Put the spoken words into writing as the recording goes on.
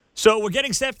So we're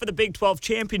getting set for the Big 12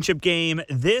 championship game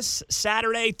this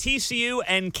Saturday, TCU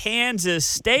and Kansas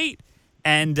State.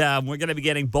 And we're going to be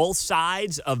getting both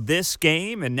sides of this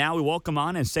game. And now we welcome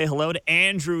on and say hello to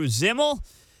Andrew Zimmel.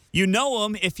 You know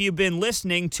him if you've been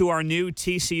listening to our new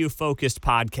TCU-focused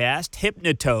podcast.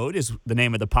 Hypnotoad is the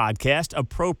name of the podcast,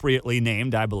 appropriately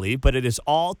named, I believe. But it is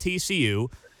all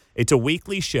TCU. It's a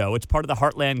weekly show. It's part of the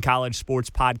Heartland College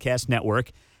Sports Podcast Network.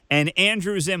 And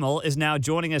Andrew Zimmel is now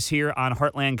joining us here on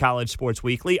Heartland College Sports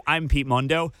Weekly. I'm Pete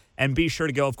Mundo. And be sure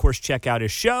to go, of course, check out his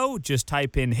show. Just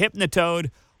type in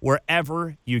Hypnotoad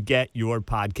wherever you get your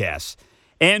podcasts.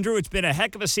 Andrew, it's been a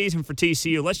heck of a season for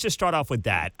TCU. Let's just start off with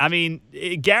that. I mean,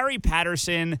 Gary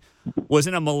Patterson was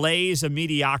in a malaise of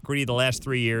mediocrity the last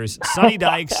 3 years. Sonny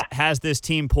Dykes has this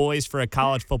team poised for a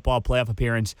college football playoff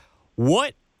appearance.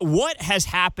 What has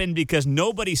happened because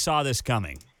nobody saw this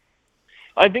coming?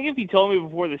 I think if you told me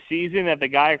before the season that the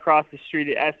guy across the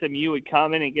street at SMU would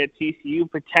come in and get TCU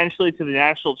potentially to the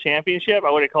national championship, I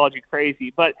would have called you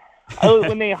crazy. But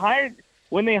when they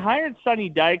hired Sonny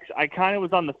Dykes, I kind of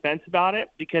was on the fence about it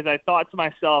because I thought to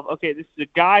myself, okay, this is a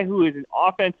guy who is an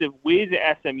offensive whiz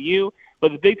at SMU,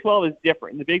 but the Big 12 is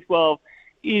different. The Big 12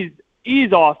 is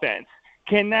offense.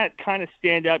 Can that kind of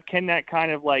stand up? Can that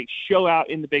kind of like show out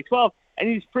in the Big 12? And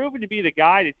he's proven to be the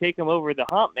guy to take him over the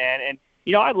hump, man. And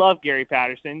you know, I love Gary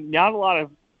Patterson. Not a lot of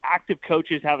active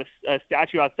coaches have a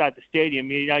statue outside the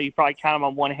stadium. You know, you probably count them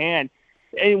on one hand.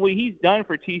 And what he's done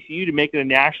for TCU to make it a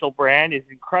national brand is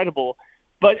incredible.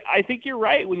 But I think you're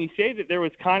right when you say that there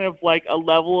was kind of like a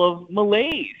level of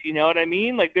malaise. You know what I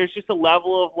mean? Like there's just a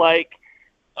level of like,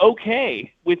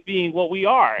 okay with being what we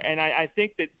are. And I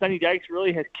think that Sonny Dykes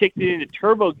really has kicked it into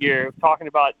turbo gear talking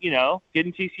about, you know,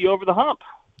 getting TCU over the hump.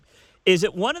 Is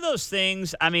it one of those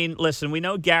things? I mean, listen, we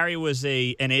know Gary was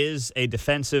is a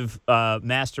defensive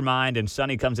mastermind, and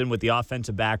Sonny comes in with the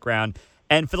offensive background.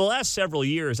 And for the last several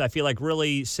years, I feel like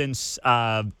really since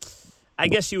I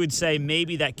guess you would say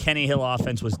maybe that Kenny Hill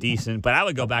offense was decent, but I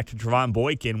would go back to Trevon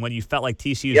Boykin when you felt like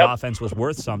TCU's offense was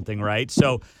worth something, right?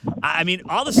 So, I mean,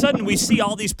 all of a sudden we see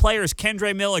all these players,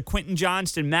 Kendre Miller, Quentin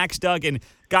Johnston, Max Duggan,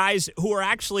 guys who are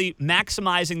actually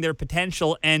maximizing their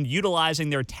potential and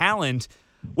utilizing their talent,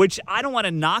 which I don't want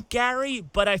to knock Gary,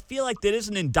 but I feel like that is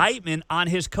an indictment on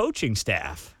his coaching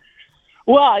staff.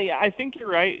 Well, yeah, I think you're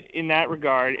right in that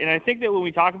regard. And I think that when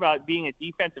we talk about being a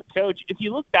defensive coach, if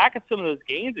you look back at some of those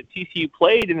games that TCU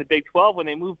played in the Big 12 when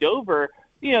they moved over,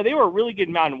 you know, they were a really good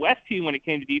Mountain West team when it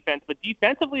came to defense. But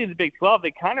defensively in the Big 12,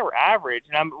 they kind of were average.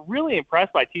 And I'm really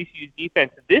impressed by TCU's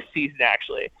defense this season,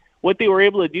 actually. What they were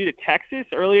able to do to Texas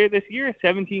earlier this year, a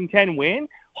 17-10 win,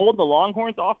 hold the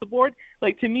Longhorns off the board.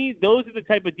 Like, to me, those are the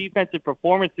type of defensive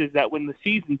performances that when the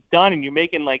season's done and you're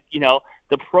making, like, you know,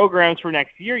 the programs for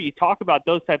next year, you talk about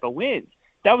those type of wins.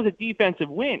 That was a defensive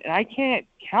win, and I can't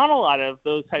count a lot of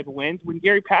those type of wins when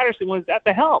Gary Patterson was at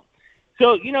the helm.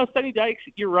 So, you know, Sonny Dykes,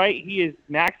 you're right. He has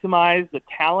maximized the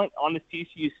talent on the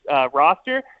TCU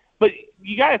roster. But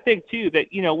you got to think, too,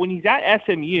 that, you know, when he's at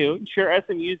SMU, sure,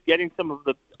 SMU's getting some of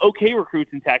the okay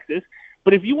recruits in Texas,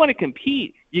 but if you want to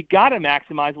compete, you got to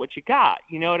maximize what you got.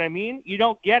 You know what I mean? You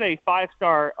don't get a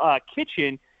 5-star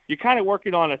kitchen. You're kind of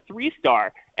working on a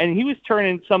 3-star. And he was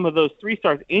turning some of those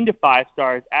 3-stars into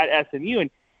 5-stars at SMU. And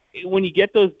when you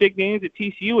get those big names at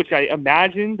TCU, which I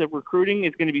imagine the recruiting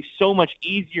is going to be so much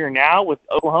easier now with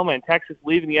Oklahoma and Texas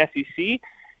leaving the SEC,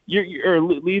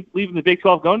 leaving the Big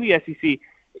 12, going to the SEC,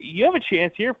 you have a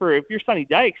chance here for, if you're Sonny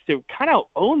Dykes, to kind of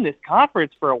own this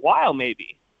conference for a while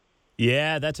maybe.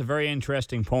 Yeah, that's a very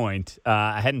interesting point.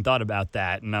 I hadn't thought about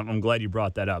that, and I'm glad you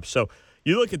brought that up. So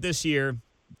you look at this year,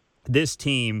 this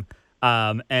team,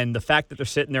 and the fact that they're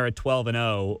sitting there at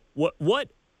 12-0.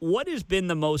 What has been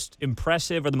the most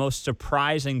impressive or the most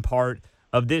surprising part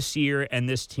of this year and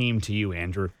this team to you,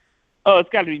 Andrew? Oh, it's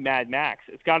got to be Mad Max.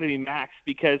 It's got to be Max,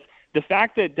 because the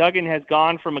fact that Duggan has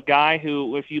gone from a guy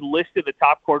who, if you listed the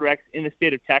top quarterbacks in the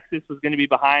state of Texas, was going to be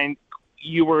behind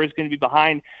Ewer, is going to be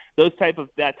behind that type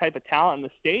of talent in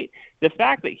the state. The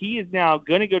fact that he is now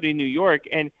going to go to New York,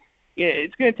 and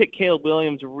it's going to take Caleb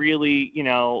Williams really, you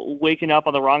know, waking up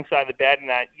on the wrong side of the bed in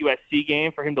that USC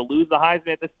game for him to lose the Heisman.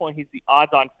 At this point, he's the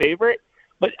odds-on favorite.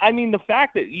 But, I mean, the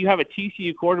fact that you have a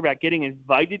TCU quarterback getting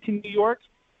invited to New York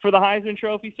for the Heisman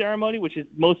Trophy ceremony, which is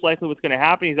most likely what's going to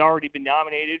happen. He's already been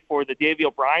nominated for the Davey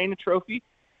O'Brien Trophy.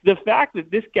 The fact that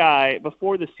this guy,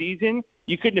 before the season,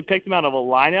 you couldn't have picked him out of a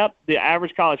lineup, the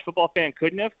average college football fan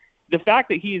couldn't have. The fact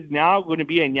that he is now going to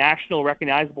be a national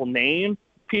recognizable name,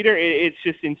 Peter, it's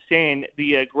just insane,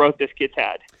 the growth this kid's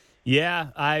had. Yeah,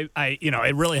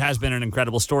 it really has been an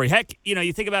incredible story. Heck,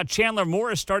 you think about Chandler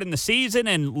Morris starting the season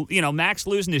and, Max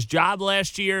losing his job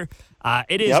last year.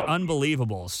 It is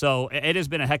unbelievable. So it has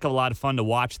been a heck of a lot of fun to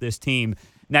watch this team.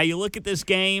 Now you look at this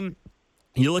game.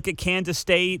 You look at Kansas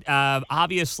State.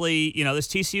 Obviously, this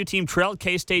TCU team trailed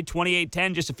K-State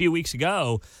 28-10 just a few weeks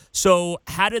ago. So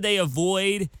how do they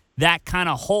avoid that kind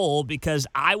of hole? Because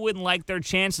I wouldn't like their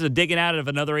chances of digging out of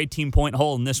another 18-point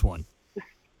hole in this one.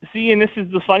 See, and this is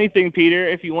the funny thing, Peter.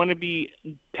 If you want to be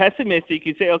pessimistic,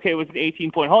 you could say, okay, it was an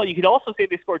 18-point hole. You could also say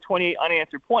they scored 28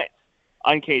 unanswered points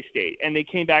on K-State, and they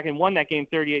came back and won that game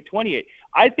 38-28.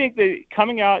 I think that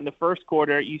coming out in the first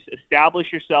quarter, you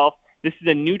establish yourself. This is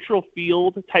a neutral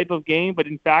field type of game, but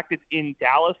in fact, it's in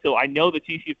Dallas, so I know the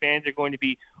TCU fans are going to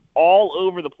be all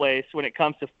over the place when it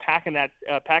comes to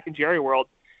packing Jerry World.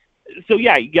 So,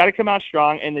 yeah, you got to come out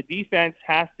strong, and the defense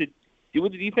has to do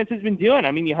what the defense has been doing.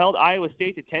 I mean, you held Iowa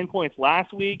State to 10 points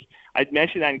last week. I'd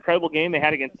mentioned that incredible game they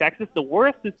had against Texas. The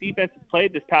worst this defense has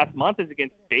played this past month is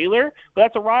against Baylor, but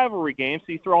that's a rivalry game,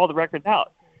 so you throw all the records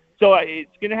out. So it's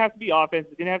going to have to be offense.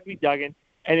 It's going to have to be Duggan,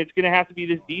 and it's going to have to be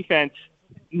this defense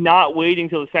not waiting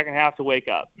till the second half to wake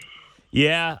up.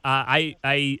 Yeah,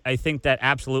 I think that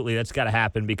absolutely that's got to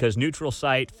happen because neutral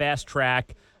site, fast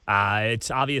track,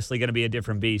 it's obviously going to be a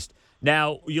different beast.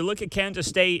 Now, you look at Kansas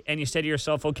State and you say to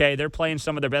yourself, okay, they're playing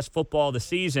some of their best football of the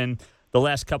season the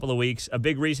last couple of weeks. A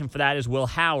big reason for that is Will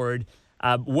Howard.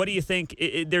 What do you think?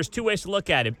 There's two ways to look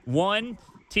at it. One,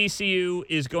 TCU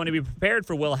is going to be prepared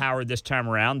for Will Howard this time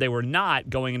around. They were not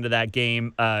going into that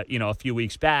game, a few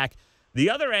weeks back. The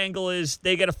other angle is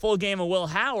they get a full game of Will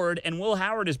Howard, and Will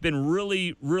Howard has been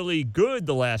really, really good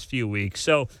the last few weeks.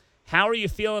 So how are you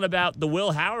feeling about the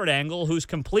Will Howard angle, who's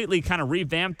completely kind of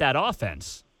revamped that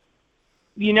offense?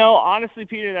 Honestly,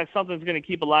 Peter, that's something that's going to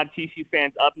keep a lot of TCU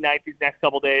fans up night these next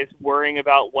couple days, worrying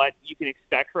about what you can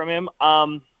expect from him.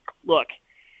 Look,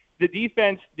 the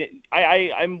defense,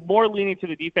 I'm more leaning to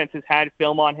the defense has had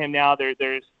film on him now.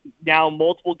 There's now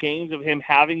multiple games of him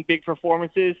having big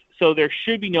performances, so there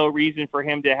should be no reason for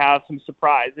him to have some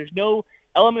surprise. There's no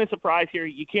element of surprise here.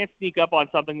 You can't sneak up on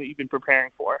something that you've been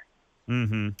preparing for.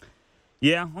 Mm-hmm.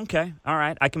 Yeah, okay. All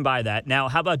right, I can buy that. Now,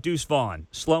 how about Deuce Vaughn?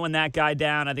 Slowing that guy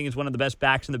down, I think he's one of the best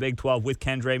backs in the Big 12 with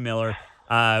Kendre Miller.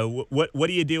 What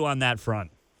do you do on that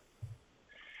front?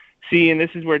 See, and this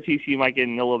is where TCU might get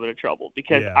in a little bit of trouble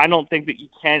because I don't think that you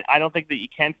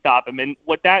can stop him. And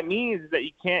what that means is that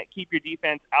you can't keep your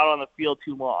defense out on the field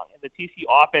too long. And the TCU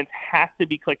offense has to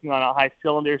be clicking on all high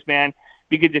cylinders, man,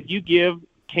 because if you give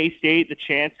K-State the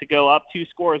chance to go up 2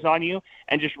 scores on you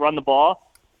and just run the ball,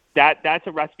 that's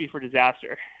a recipe for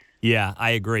disaster. Yeah, I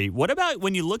agree. What about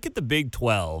when you look at the Big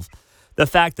 12, the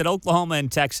fact that Oklahoma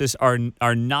and Texas are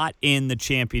not in the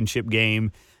championship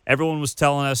game? Everyone was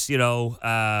telling us, OU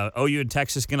and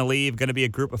Texas going to leave, going to be a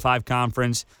Group of 5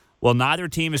 conference. Well, neither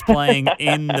team is playing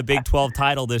in the Big 12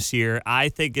 title this year. I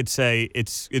think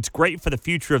it's great for the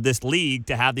future of this league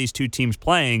to have these two teams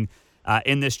playing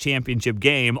in this championship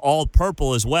game, all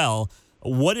purple as well.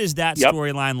 What is that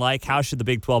storyline like? How should the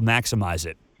Big 12 maximize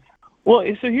it? Well,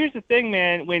 so here's the thing,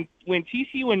 man. When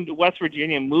TCU and West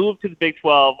Virginia moved to the Big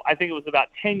 12, I think it was about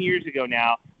 10 years ago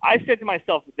now, I said to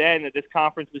myself then that this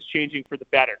conference was changing for the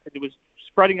better because it was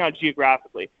spreading out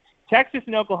geographically. Texas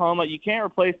and Oklahoma, you can't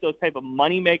replace those type of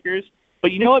money makers,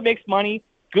 but you know what makes money?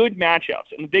 Good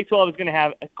matchups. And the Big 12 is going to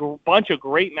have a bunch of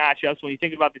great matchups when you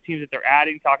think about the teams that they're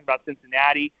adding, talking about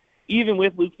Cincinnati. Even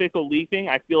with Luke Fickell leaving,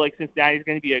 I feel like Cincinnati is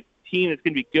going to be a team that's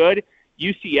going to be good.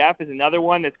 UCF is another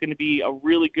one that's going to be a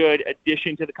really good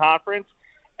addition to the conference.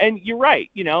 And you're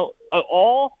right,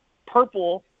 all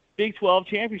purple Big 12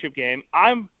 championship game.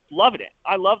 I'm loving it.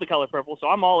 I love the color purple, so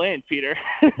I'm all in, Peter.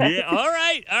 Yeah, all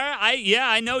right.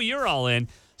 I know you're all in.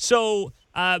 So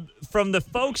from the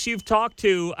folks you've talked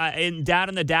to down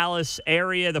in the Dallas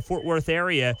area, the Fort Worth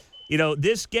area,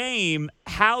 this game,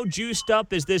 how juiced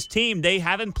up is this team? They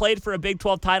haven't played for a Big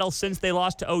 12 title since they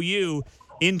lost to OU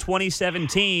in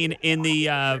 2017 in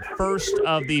the first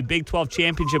of the Big 12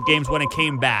 championship games when it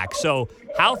came back. So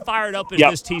how fired up is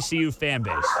this TCU fan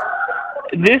base?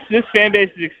 This fan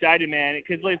base is excited, man,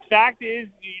 because the fact is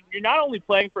you're not only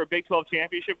playing for a Big 12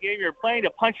 championship game, you're playing to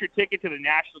punch your ticket to the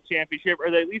national championship or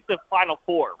at least the Final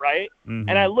Four, right? Mm-hmm.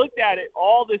 And I looked at it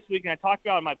all this week, and I talked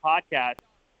about it on my podcast.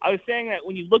 I was saying that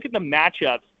when you look at the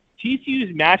matchups,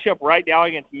 TCU's matchup right now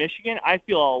against Michigan, I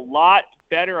feel a lot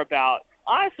better about.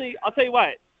 Honestly, I'll tell you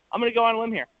what, I'm going to go on a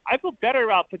lim here. I feel better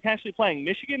about potentially playing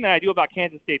Michigan than I do about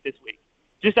Kansas State this week.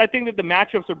 I think that the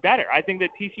matchups are better. I think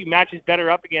that TCU matches better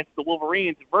up against the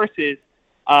Wolverines versus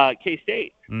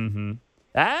K-State. Mm-hmm.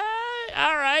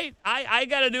 All right. I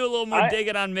got to do a little more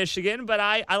digging on Michigan, but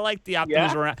I like the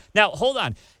optimism around. Now, hold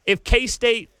on. If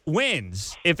K-State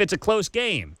wins, if it's a close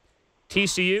game,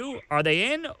 TCU, are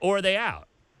they in or are they out?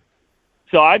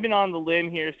 So I've been on the limb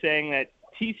here saying that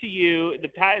TCU,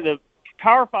 the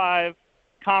Power 5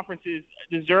 conferences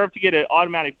deserve to get an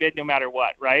automatic bid no matter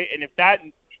what, right? And if that,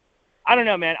 I don't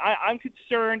know, man. I'm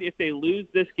concerned if they lose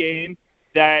this game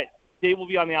that they will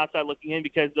be on the outside looking in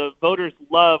because the voters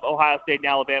love Ohio State and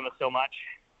Alabama so much.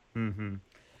 Mm-hmm.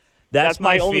 That's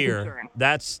my only fear.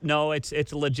 concern.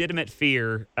 It's a legitimate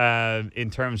fear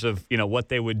in terms of what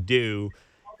they would do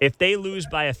if they lose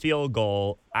by a field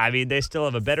goal. I mean, they still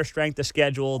have a better strength of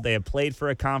schedule. They have played for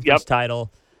a conference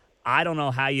title. I don't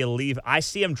know how you leave. I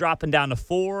see them dropping down to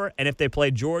 4, and if they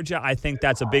play Georgia, I think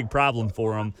that's a big problem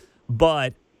for them.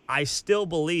 But I still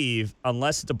believe,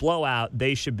 unless it's a blowout,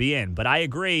 they should be in. But I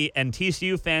agree, and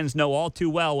TCU fans know all too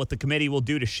well what the committee will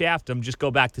do to shaft them. Just go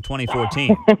back to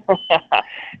 2014.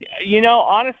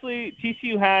 Honestly,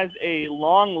 TCU has a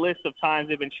long list of times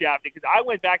they've been shafted because I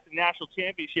went back to the national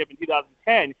championship in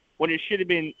 2010 when it should have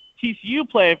been TCU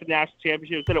playing for the national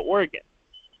championship instead of Oregon.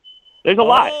 There's a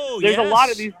lot. There's a lot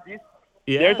of these.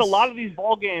 There's a lot of these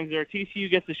ball games where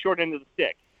TCU gets the short end of the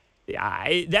stick.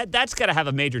 Yeah, that's got to have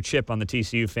a major chip on the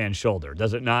TCU fan's shoulder,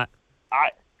 does it not?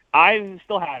 I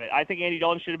still have it. I think Andy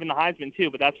Dalton should have been the Heisman too,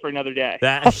 but that's for another day.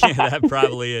 That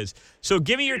probably is. So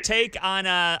give me your take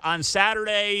on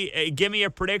Saturday. Give me a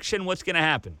prediction. What's going to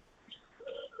happen?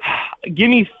 Give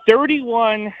me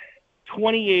 31-28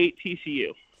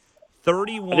 TCU.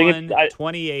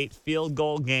 31-28 field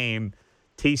goal game.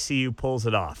 TCU pulls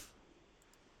it off.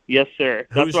 Yes, sir.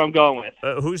 That's what I'm going with.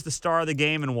 Who's the star of the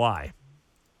game and why?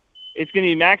 It's going to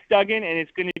be Max Duggan, and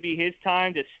it's going to be his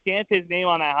time to stamp his name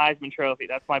on that Heisman Trophy.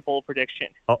 That's my bold prediction.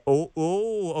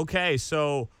 Okay.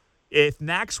 So if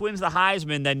Max wins the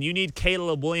Heisman, then you need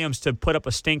Caleb Williams to put up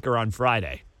a stinker on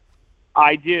Friday.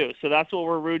 I do. So that's what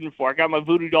we're rooting for. I got my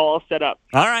voodoo doll all set up.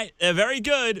 All right. Very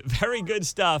good. Very good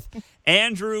stuff.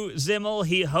 Andrew Zimmel,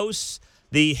 he hosts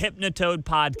the Hypnotoad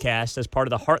podcast as part of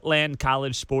the Heartland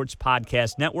College Sports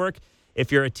Podcast Network. If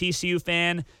you're a TCU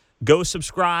fan, go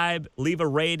subscribe, leave a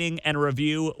rating and a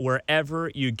review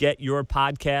wherever you get your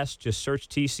podcast. Just search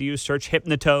TCU, search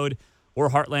Hypnotoad or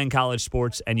Heartland College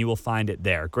Sports, and you will find it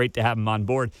there. Great to have him on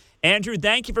board. Andrew,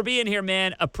 thank you for being here,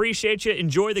 man. Appreciate you.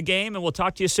 Enjoy the game, and we'll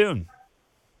talk to you soon.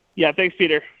 Yeah, thanks,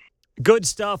 Peter. Good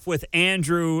stuff with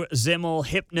Andrew Zimmel,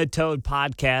 Hypnotoad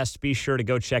podcast. Be sure to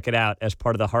go check it out as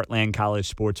part of the Heartland College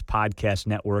Sports Podcast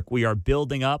Network. We are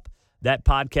building up that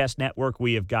podcast network.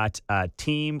 We have got a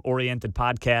team-oriented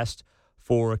podcast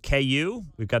for KU.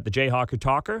 We've got the Jayhawker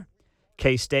Talker,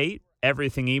 K-State,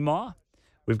 Everything EMAW.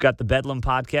 We've got the Bedlam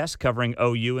podcast covering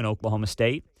OU and Oklahoma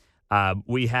State.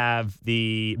 We have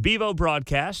the Bevo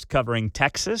broadcast covering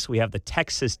Texas. We have the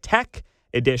Texas Tech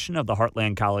edition of the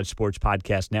Heartland College Sports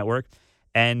Podcast Network.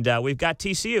 And we've got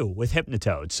TCU with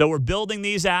Hypnotoad. So we're building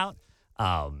these out,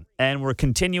 and we're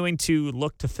continuing to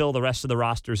look to fill the rest of the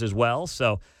rosters as well.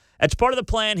 So that's part of the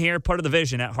plan here, part of the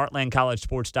vision at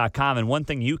heartlandcollegesports.com. And one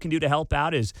thing you can do to help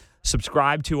out is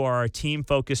subscribe to our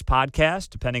team-focused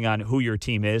podcast, depending on who your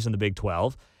team is in the Big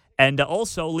 12. And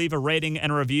also leave a rating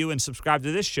and a review and subscribe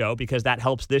to this show because that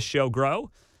helps this show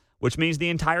grow, which means the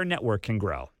entire network can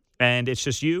grow. And it's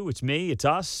just you, it's me, it's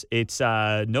us. It's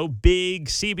no big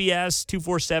CBS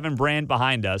 247 brand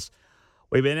behind us.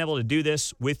 We've been able to do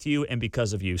this with you and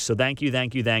because of you. So thank you,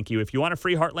 thank you, thank you. If you want a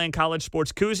free Heartland College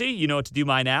Sports koozie, you know what to do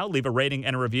by now. Leave a rating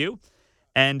and a review.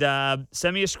 And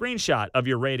send me a screenshot of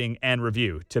your rating and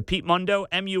review to Pete Mundo,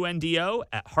 MUNDO,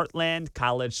 at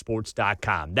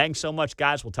heartlandcollegesports.com. Thanks so much,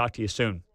 guys. We'll talk to you soon.